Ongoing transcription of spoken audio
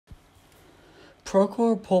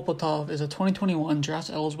Prokhor Polpatov is a 2021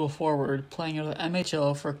 draft-eligible forward playing in the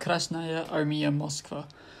MHL for Krasnaya Armia Moskva.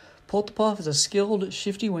 Polpatov is a skilled,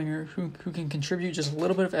 shifty winger who can contribute just a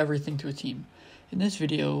little bit of everything to a team. In this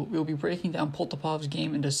video, we will be breaking down Polpatov's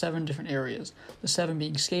game into 7 different areas, the 7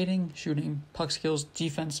 being skating, shooting, puck skills,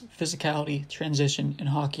 defense, physicality, transition, and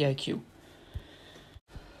hockey IQ.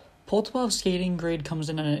 Polpatov's skating grade comes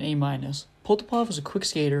in at an A-. Polpatov is a quick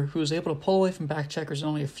skater who is able to pull away from backcheckers in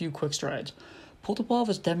only a few quick strides. Polpatov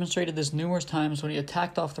has demonstrated this numerous times when he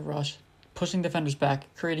attacked off the rush, pushing defenders back,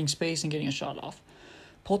 creating space, and getting a shot off.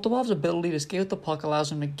 Polpatov's ability to skate with the puck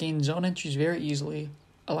allows him to gain zone entries very easily,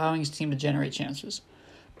 allowing his team to generate chances.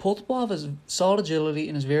 Polpatov has solid agility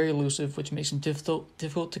and is very elusive, which makes him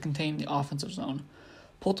difficult to contain in the offensive zone.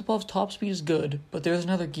 Polpatov's top speed is good, but there is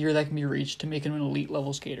another gear that can be reached to make him an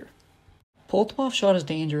elite-level skater. Polpatov's shot is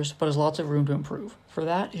dangerous, but has lots of room to improve. For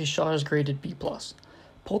that, his shot is graded B+.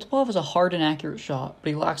 Polpatov is a hard and accurate shot, but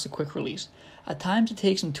he lacks a quick release. At times, it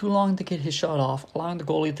takes him too long to get his shot off, allowing the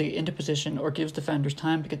goalie to get into position or gives defenders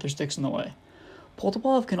time to get their sticks in the way.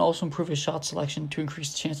 Polpatov can also improve his shot selection to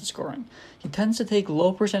increase the chance of scoring. He tends to take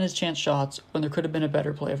low percentage chance shots when there could have been a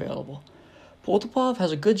better play available. Polpatov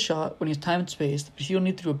has a good shot when he has time and space, but he'll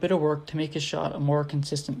need to do a bit of work to make his shot a more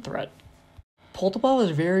consistent threat. Polpatov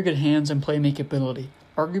has very good hands and playmaking ability,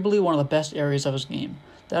 arguably one of the best areas of his game.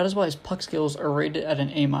 That is why his puck skills are rated at an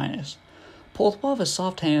A-. Polpatov has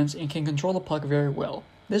soft hands and can control the puck very well.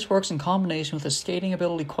 This works in combination with his skating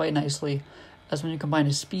ability quite nicely, as when you combine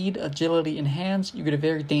his speed, agility, and hands, you get a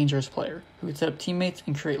very dangerous player, who can set up teammates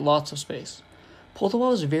and create lots of space.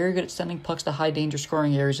 Polpatov is very good at sending pucks to high-danger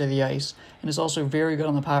scoring areas of the ice, and is also very good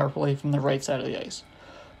on the power play from the right side of the ice.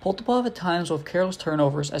 Polpatov at times will have careless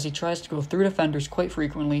turnovers as he tries to go through defenders quite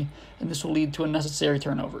frequently, and this will lead to unnecessary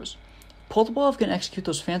turnovers. If Polpatov can execute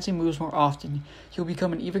those fancy moves more often, he will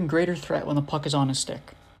become an even greater threat when the puck is on his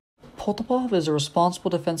stick. Polpatov is a responsible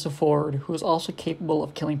defensive forward who is also capable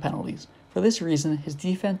of killing penalties. For this reason, his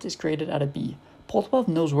defense is graded at a B. Polpatov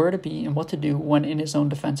knows where to be and what to do when in his own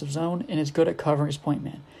defensive zone and is good at covering his point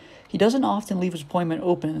man. He doesn't often leave his point man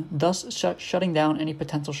open, thus shutting down any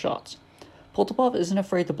potential shots. Polpatov isn't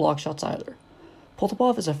afraid to block shots either.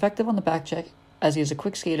 Polpatov is effective on the back check as he is a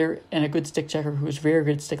quick skater and a good stick checker who is very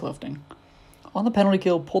good at stick lifting. On the penalty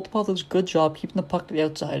kill, Polpatov does a good job keeping the puck to the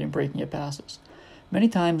outside and breaking it passes. Many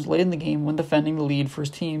times late in the game when defending the lead for his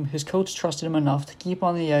team, his coach trusted him enough to keep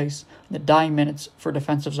on the ice in the dying minutes for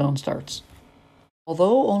defensive zone starts.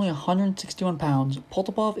 Although only 161 pounds,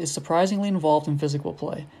 Polpatov is surprisingly involved in physical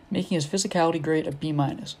play, making his physicality grade a B-.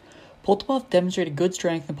 Polpatov demonstrated good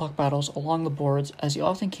strength in puck battles along the boards as he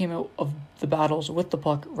often came out of the battles with the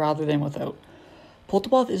puck rather than without.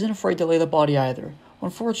 Polpatov isn't afraid to lay the body either. When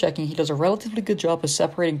forechecking, he does a relatively good job of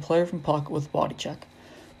separating player from puck with body check.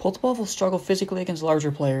 Polpatov will struggle physically against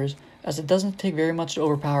larger players, as it doesn't take very much to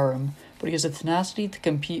overpower him, but he has the tenacity to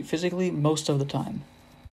compete physically most of the time.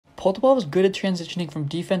 Polpatov is good at transitioning from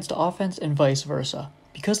defense to offense and vice versa.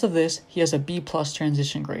 Because of this, he has a B+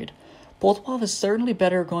 transition grade. Polpatov is certainly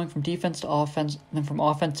better going from defense to offense than from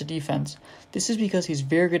offense to defense. This is because he's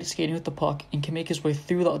very good at skating with the puck and can make his way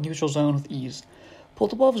through the neutral zone with ease.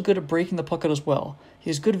 Polpatov is good at breaking the puck out as well. He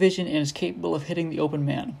has good vision and is capable of hitting the open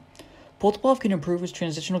man. Polpatov can improve his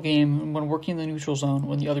transitional game when working in the neutral zone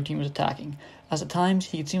when the other team is attacking, as at times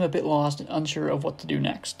he can seem a bit lost and unsure of what to do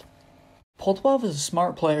next. Polpatov is a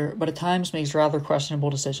smart player, but at times makes rather questionable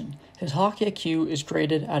decisions. His hockey IQ is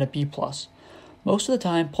graded at a B+. Most of the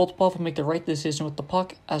time, Polpatov will make the right decision with the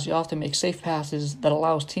puck, as he often makes safe passes that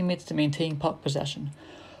allow his teammates to maintain puck possession.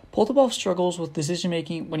 Polpatov struggles with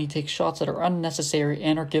decision-making when he takes shots that are unnecessary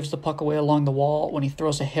and or gives the puck away along the wall when he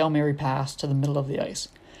throws a Hail Mary pass to the middle of the ice.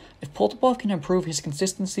 If Polpatov can improve his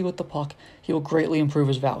consistency with the puck, he will greatly improve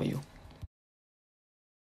his value.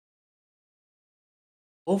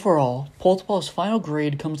 Overall, Polpatov's final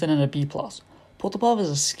grade comes in at a B+. Polpatov is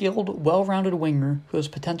a skilled, well-rounded winger who has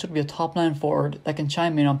potential to be a top-9 forward that can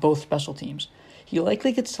chime in on both special teams. He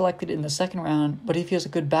likely gets selected in the second round, but if he has a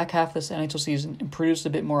good back half of this NHL season and produces a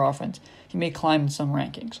bit more offense, he may climb in some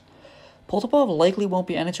rankings. Polpatov likely won't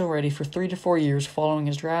be NHL ready for 3 to 4 years following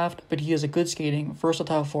his draft, but he is a good skating,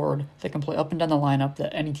 versatile forward that can play up and down the lineup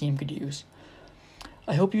that any team could use.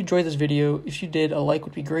 I hope you enjoyed this video. If you did, a like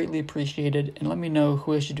would be greatly appreciated, and let me know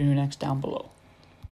who I should do next down below.